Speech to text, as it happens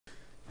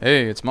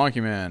Hey, it's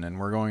Monkey Man, and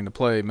we're going to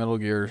play Metal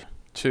Gear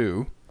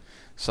 2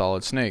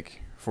 Solid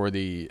Snake for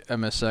the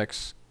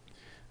MSX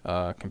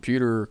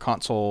computer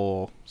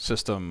console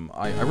system.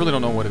 I really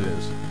don't know what it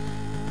is.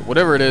 But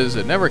whatever it is,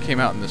 it never came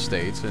out in the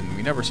States, and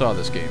we never saw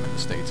this game in the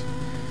States.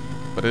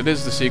 But it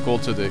is the sequel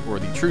to the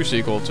true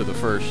sequel to the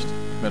first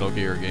Metal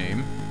Gear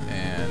game,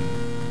 and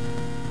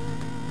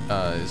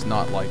is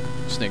not like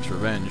Snake's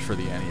Revenge for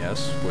the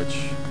NES,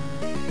 which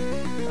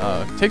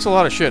takes a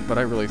lot of shit, but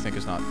I really think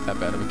is not that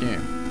bad of a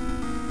game.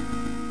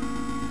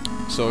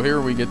 So here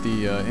we get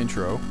the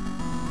intro,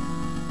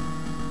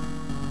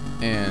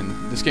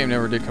 and this game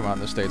never did come out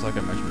in the States like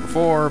I mentioned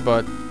before,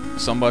 but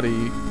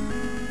somebody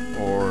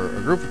or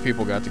a group of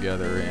people got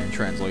together and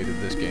translated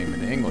this game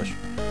into English.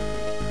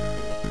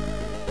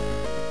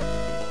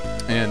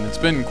 And it's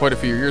been quite a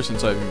few years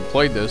since I've even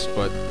played this,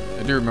 but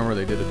I do remember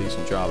they did a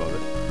decent job of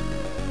it.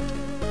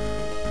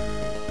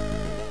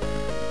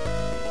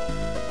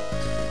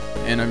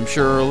 And I'm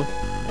sure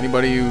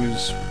anybody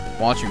who's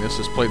watching this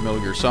has played Metal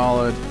Gear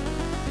Solid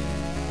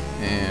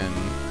and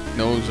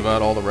knows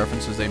about all the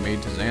references they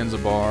made to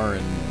Zanzibar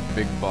and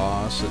Big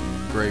Boss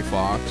and Gray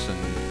Fox and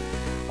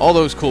all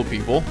those cool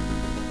people.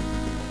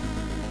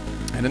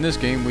 And in this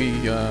game we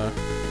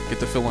get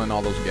to fill in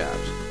all those gaps.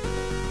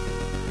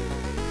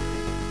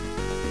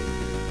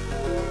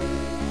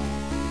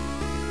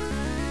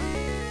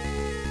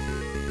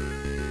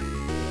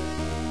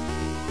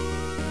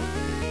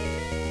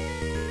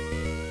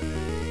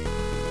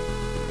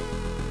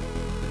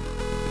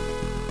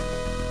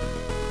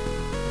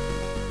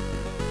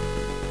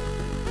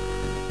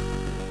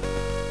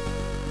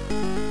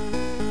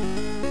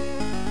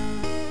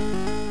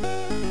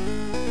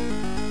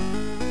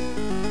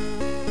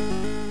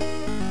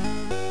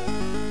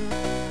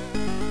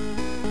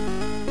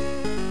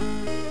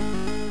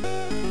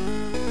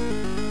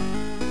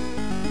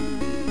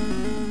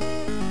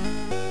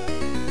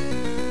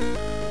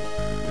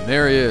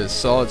 There he is,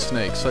 Solid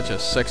Snake, such a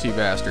sexy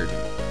bastard.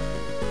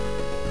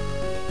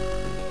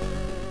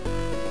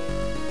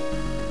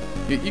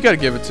 You gotta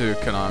give it to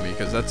Konami,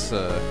 because that's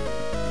a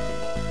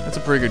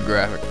pretty good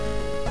graphic.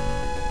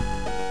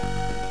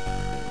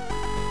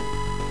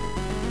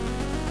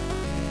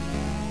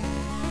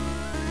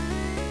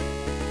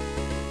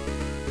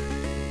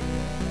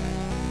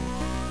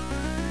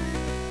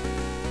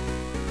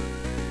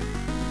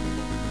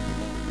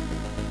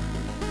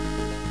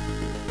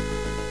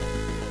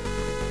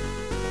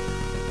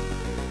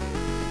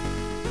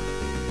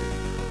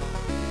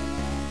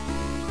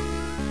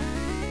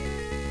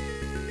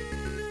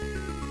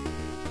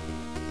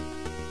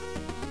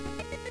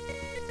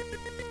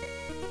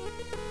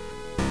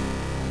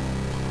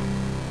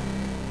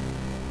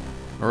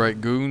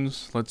 Alright,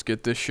 goons, let's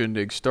get this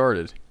shindig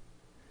started.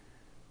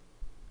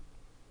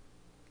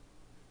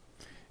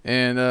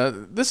 And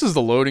this is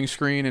the loading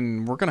screen,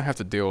 and we're gonna have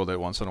to deal with it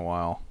once in a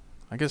while.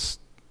 I guess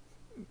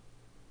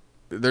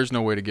there's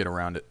no way to get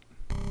around it.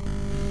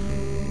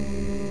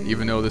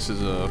 Even though this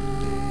is a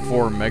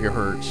 4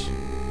 megahertz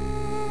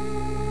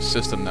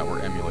system that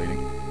we're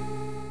emulating.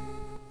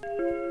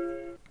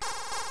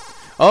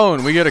 Oh,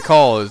 and we get a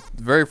call the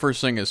very first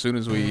thing as soon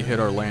as we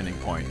hit our landing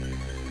point.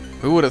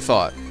 Who would have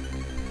thought?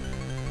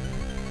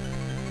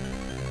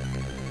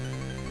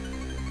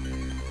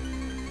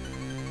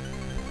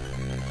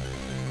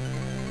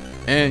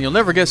 And you'll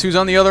never guess who's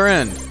on the other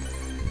end.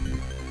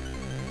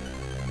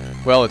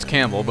 Well, it's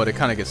Campbell, but it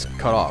kind of gets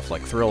cut off,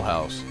 like Thrill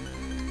House.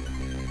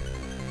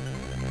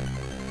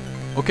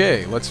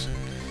 Okay, let's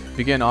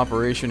begin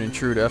Operation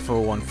Intrude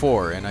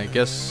FO14, and I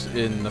guess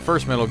in the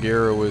first Metal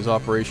Gear it was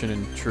Operation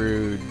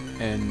Intrude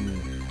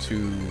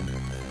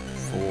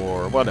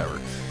N24, whatever.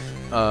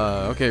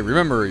 Okay,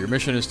 remember, your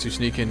mission is to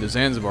sneak into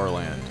Zanzibar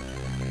land.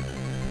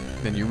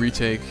 Then you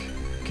retake,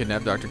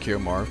 kidnap Dr.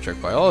 Kiyomar, check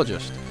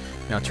biologist.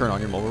 Now turn on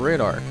your mobile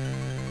radar.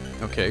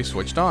 Okay,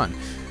 switched on.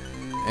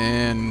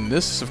 And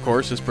this, of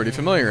course, is pretty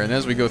familiar. And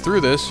as we go through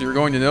this, you're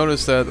going to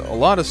notice that a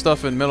lot of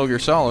stuff in Metal Gear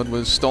Solid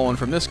was stolen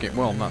from this game.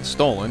 Well, not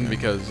stolen,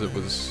 because it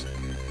was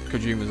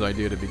Kojima's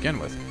idea to begin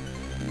with.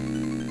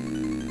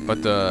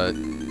 But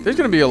there's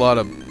going to be a lot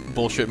of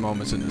bullshit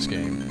moments in this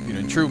game, you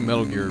know, in true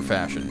Metal Gear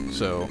fashion.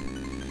 So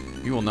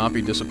you will not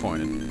be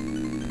disappointed.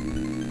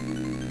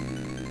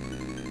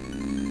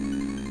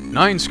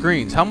 9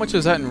 screens. How much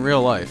is that in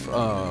real life?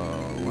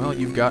 Well,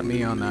 you've got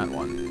me on that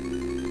one.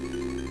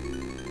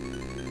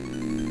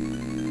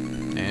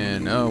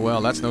 And oh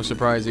well, that's no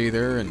surprise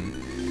either. And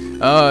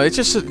it's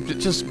just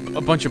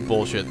a bunch of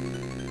bullshit.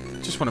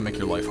 Just want to make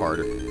your life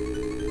harder.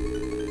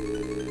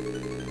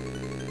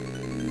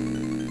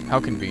 How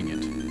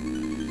convenient.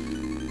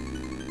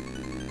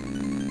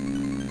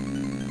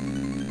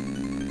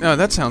 Oh,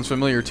 that sounds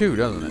familiar too,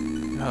 doesn't it?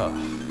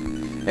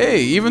 Ugh.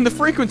 Hey, even the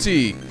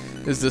frequency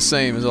is the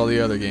same as all the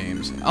other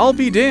games. I'll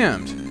be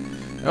damned.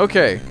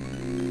 Okay.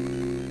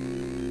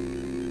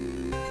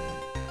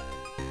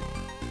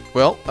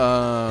 Well,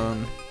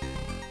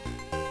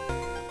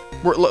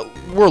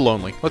 we're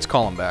lonely. Let's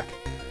call him back.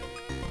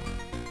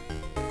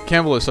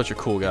 Campbell is such a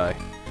cool guy.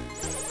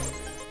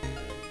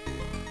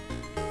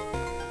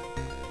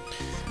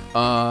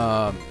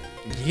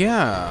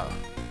 Yeah.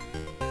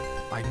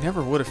 I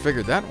never would have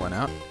figured that one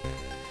out.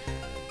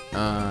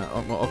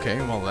 Well, okay,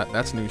 well,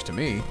 that's news to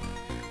me.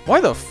 Why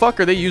the fuck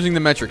are they using the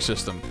metric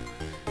system?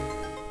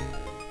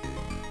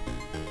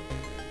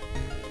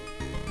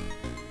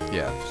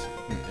 Yeah,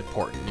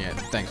 important. Yeah,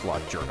 thanks a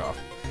lot, jerk off.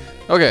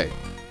 Okay,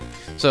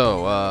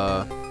 so,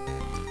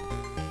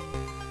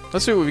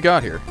 let's see what we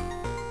got here.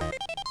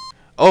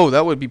 Oh,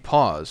 that would be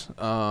pause.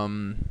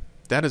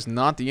 That is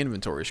not the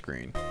inventory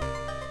screen.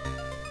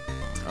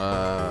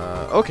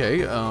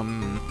 Okay,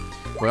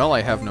 well,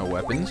 I have no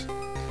weapons.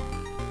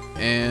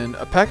 And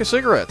a pack of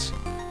cigarettes.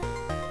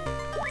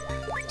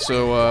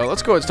 So,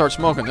 let's go ahead and start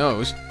smoking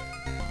those.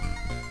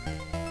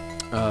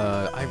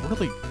 I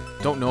really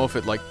don't know if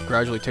it, like,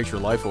 gradually takes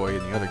your life away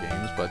in the other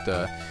games,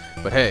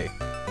 but hey,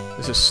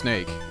 this is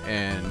Snake,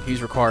 and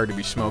he's required to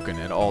be smoking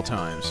at all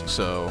times,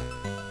 so...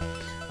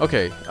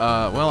 Okay,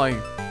 well, I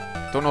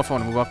don't know if I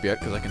want to move up yet,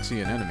 because I can see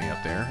an enemy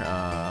up there.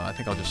 I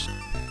think I'll just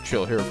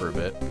chill here for a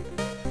bit.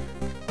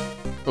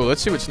 Oh,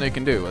 let's see what Snake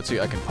can do. Let's see,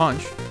 I can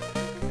punch,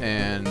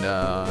 and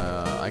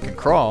I can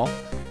crawl,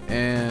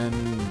 and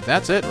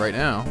that's it right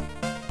now.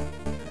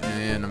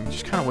 And I'm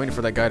just kind of waiting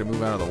for that guy to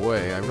move out of the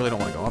way. I really don't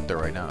want to go up there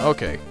right now.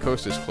 Okay,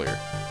 coast is clear.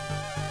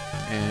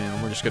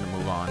 And we're just going to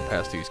move on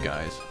past these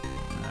guys.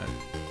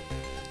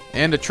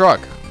 And a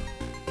truck.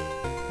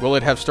 Will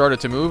it have started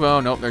to move? Oh,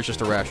 nope, there's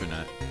just a ration in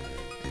it.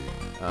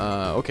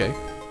 Okay.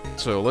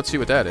 So let's see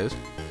what that is.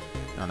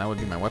 Oh, that would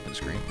be my weapon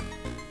screen.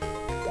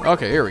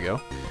 Okay, here we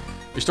go.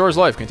 Restores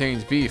life.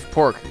 Contains beef,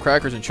 pork,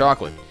 crackers, and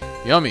chocolate.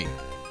 Yummy.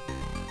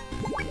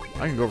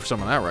 I can go for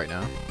some of that right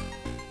now.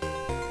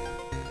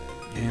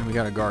 And we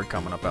got a guard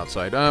coming up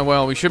outside.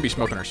 Well, we should be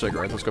smoking our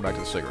cigarettes. Let's go back to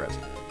the cigarettes.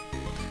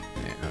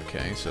 And,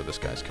 okay, so this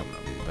guy's coming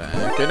up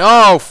back. And,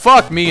 oh,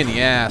 fuck me in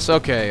the ass.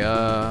 Okay,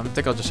 I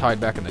think I'll just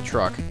hide back in the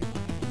truck.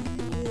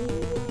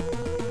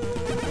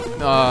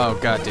 Oh,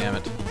 god damn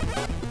it.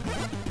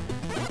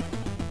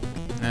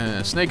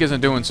 Snake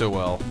isn't doing so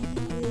well.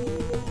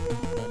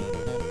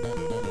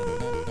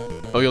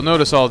 Oh, you'll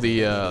notice all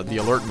the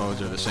alert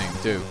modes are the same,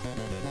 too.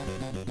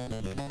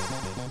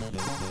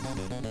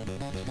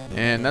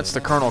 And that's the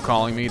Colonel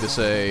calling me to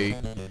say,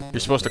 you're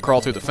supposed to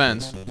crawl through the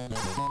fence.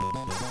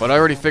 But I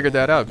already figured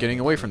that out, getting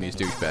away from these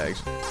douchebags.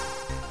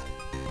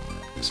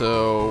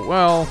 So,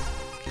 well,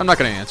 I'm not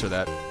going to answer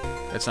that.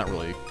 It's not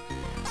really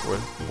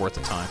worth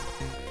the time.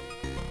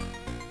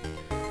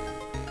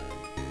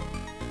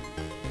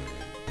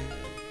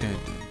 Dun,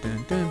 dun,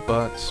 dun, dun.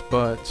 Butts,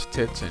 butts,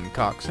 tits and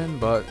cocks and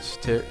butts,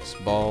 tits,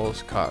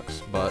 balls,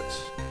 cocks,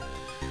 butts.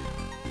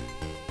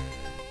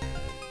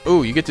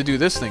 Ooh, you get to do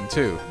this thing,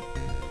 too.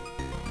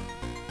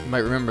 You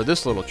might remember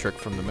this little trick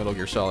from the Metal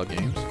Gear Solid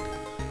games.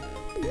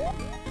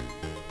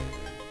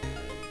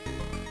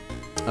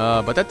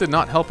 But that did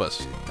not help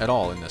us at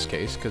all in this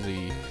case, because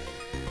he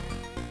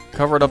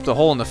covered up the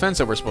hole in the fence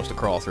that we're supposed to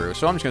crawl through.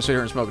 So I'm just going to sit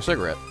here and smoke a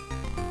cigarette.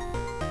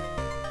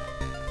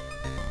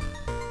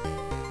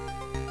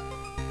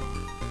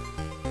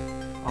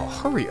 Oh,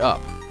 hurry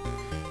up.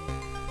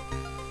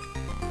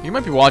 You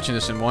might be watching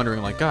this and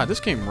wondering, like, God, this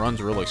game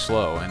runs really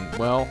slow. And,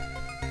 well,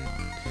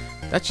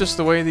 that's just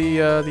the way the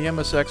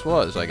MSX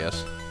was, I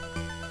guess.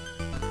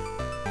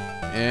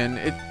 And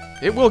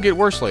it will get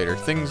worse later.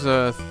 Things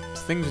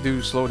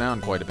do slow down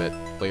quite a bit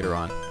later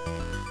on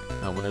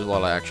when there's a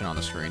lot of action on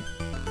the screen.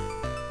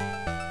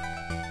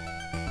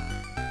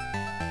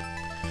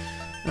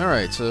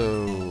 Alright,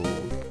 so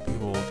we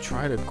will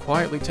try to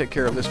quietly take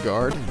care of this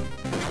guard.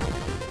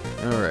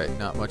 Alright,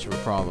 not much of a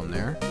problem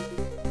there.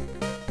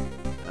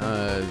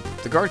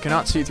 The guard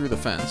cannot see through the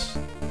fence,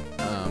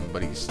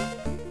 but he's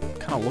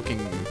kind of looking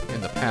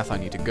in the path I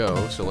need to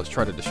go, so let's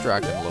try to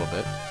distract him a little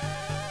bit.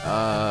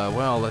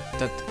 Well,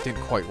 that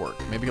didn't quite work.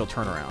 Maybe he'll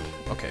turn around.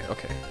 Okay,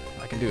 okay.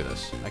 I can do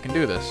this. I can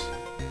do this.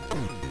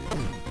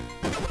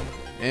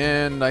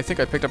 And I think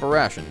I picked up a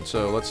ration,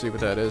 so let's see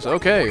what that is.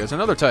 Okay, it's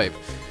another type.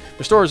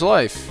 Restores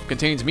life.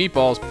 Contains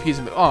meatballs, peas,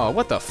 and... Oh,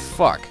 what the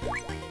fuck?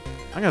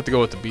 I'm gonna have to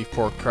go with the beef,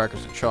 pork,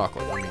 crackers, and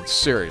chocolate. I mean,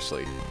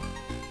 seriously.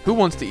 Who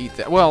wants to eat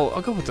that? Well,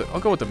 I'll go with the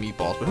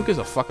meatballs, but who gives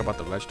a fuck about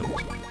the vegetables?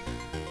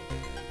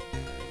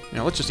 You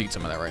know, let's just eat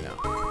some of that right now.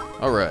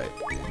 Alright.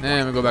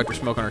 And we go back to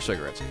smoking our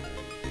cigarettes.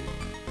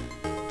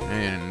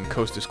 And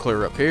coast is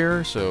clear up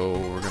here, so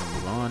we're gonna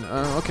move on.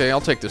 Okay,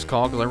 I'll take this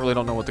call, because I really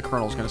don't know what the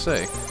Colonel's gonna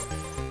say.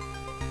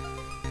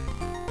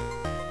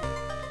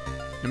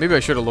 And maybe I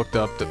should have looked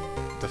up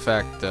the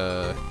fact,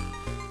 I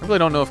really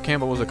don't know if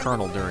Campbell was a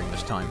Colonel during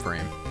this time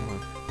frame.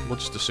 We'll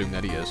just assume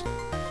that he is.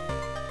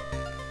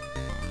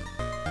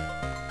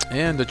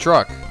 And the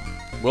truck.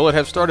 Will it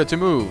have started to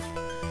move?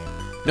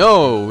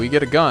 No, we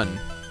get a gun.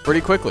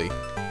 Pretty quickly.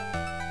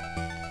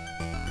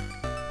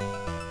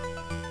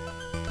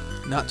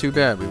 Not too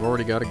bad, we've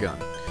already got a gun.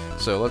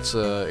 So let's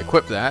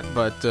equip that,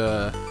 but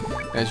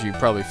as you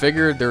probably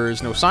figured, there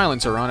is no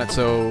silencer on it,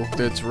 so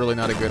it's really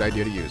not a good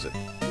idea to use it.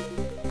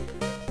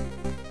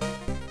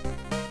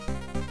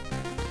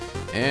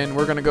 And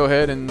we're going to go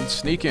ahead and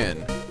sneak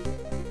in.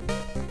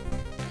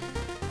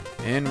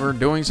 And we're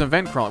doing some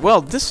vent crawling.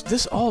 Well,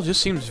 this all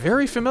just seems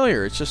very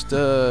familiar. It's just,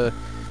 you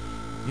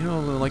know,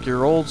 like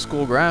your old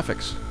school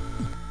graphics.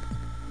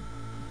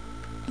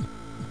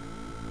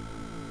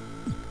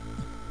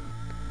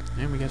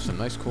 And we got some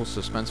nice, cool,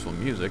 suspenseful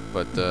music,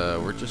 but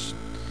we're just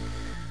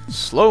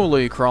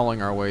slowly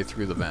crawling our way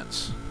through the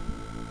vents.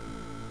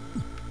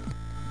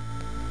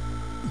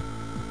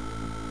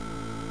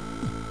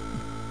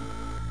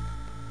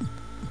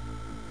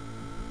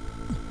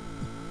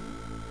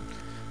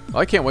 Well,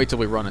 I can't wait till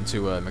we run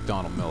into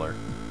McDonald Miller.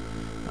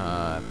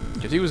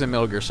 Because he was in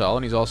Metal Gear Solid,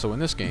 and he's also in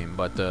this game,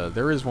 but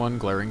there is one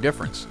glaring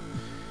difference.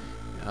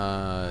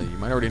 You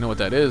might already know what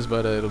that is,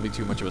 but it'll be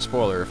too much of a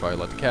spoiler if I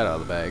let the cat out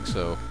of the bag,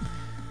 so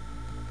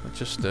let's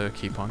just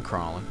keep on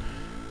crawling.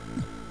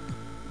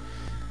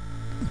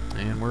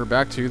 And we're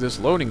back to this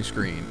loading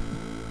screen.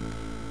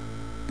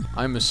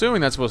 I'm assuming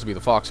that's supposed to be the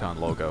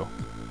Foxhound logo.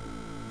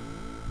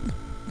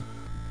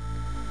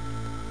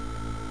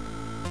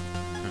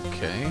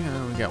 Okay,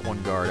 we got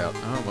one guard out.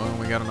 Oh, well,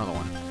 we got another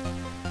one.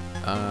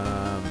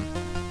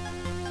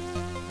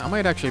 I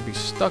might actually be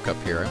stuck up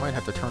here. I might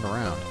have to turn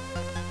around.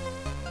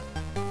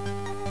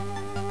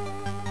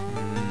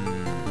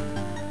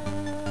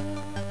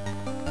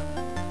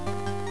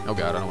 Oh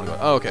god, I don't want to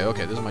go. Oh,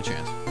 okay, this is my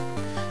chance.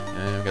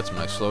 And we've got some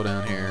nice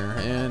slowdown here.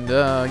 And,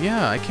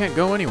 yeah, I can't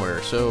go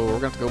anywhere, so we're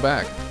going to have to go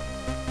back.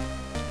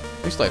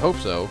 At least I hope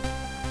so.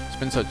 It's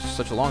been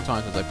such a long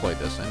time since I played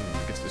this, and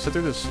I get to sit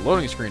through this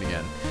loading screen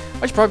again.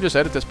 I should probably just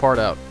edit this part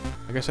out.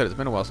 Like I said, it's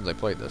been a while since I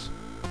played this.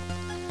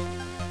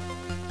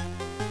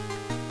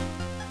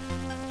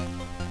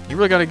 You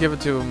really got to give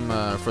it to him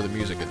for the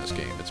music in this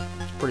game. It's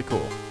pretty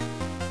cool.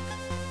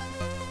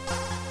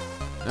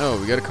 Oh,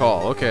 we got a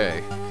call.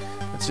 Okay.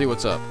 Let's see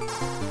what's up.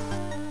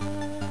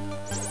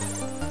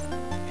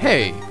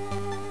 Hey!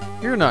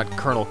 You're not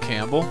Colonel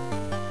Campbell.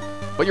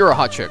 But you're a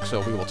hot chick,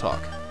 so we will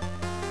talk.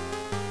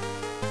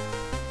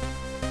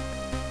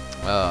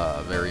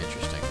 Very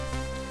interesting.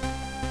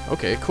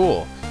 Okay,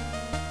 cool.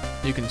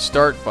 You can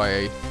start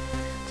by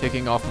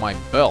taking off my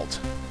belt.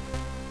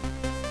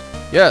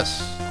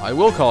 Yes, I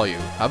will call you.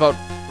 How about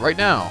right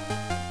now?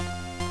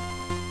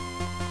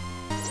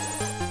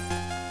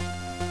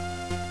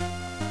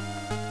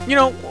 You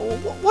know,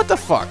 what the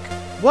fuck?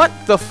 What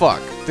the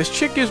fuck? This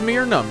chick gives me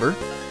her number.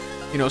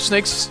 You know,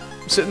 Snake's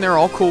sitting there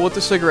all cool with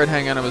the cigarette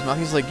hanging out of his mouth.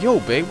 He's like, yo,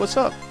 babe, what's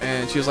up?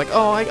 And she was like,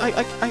 oh,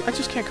 I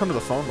just can't come to the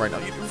phone right now.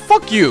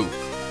 Fuck you!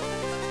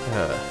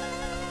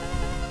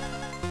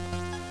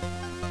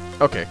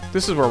 Okay,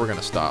 this is where we're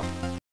gonna stop.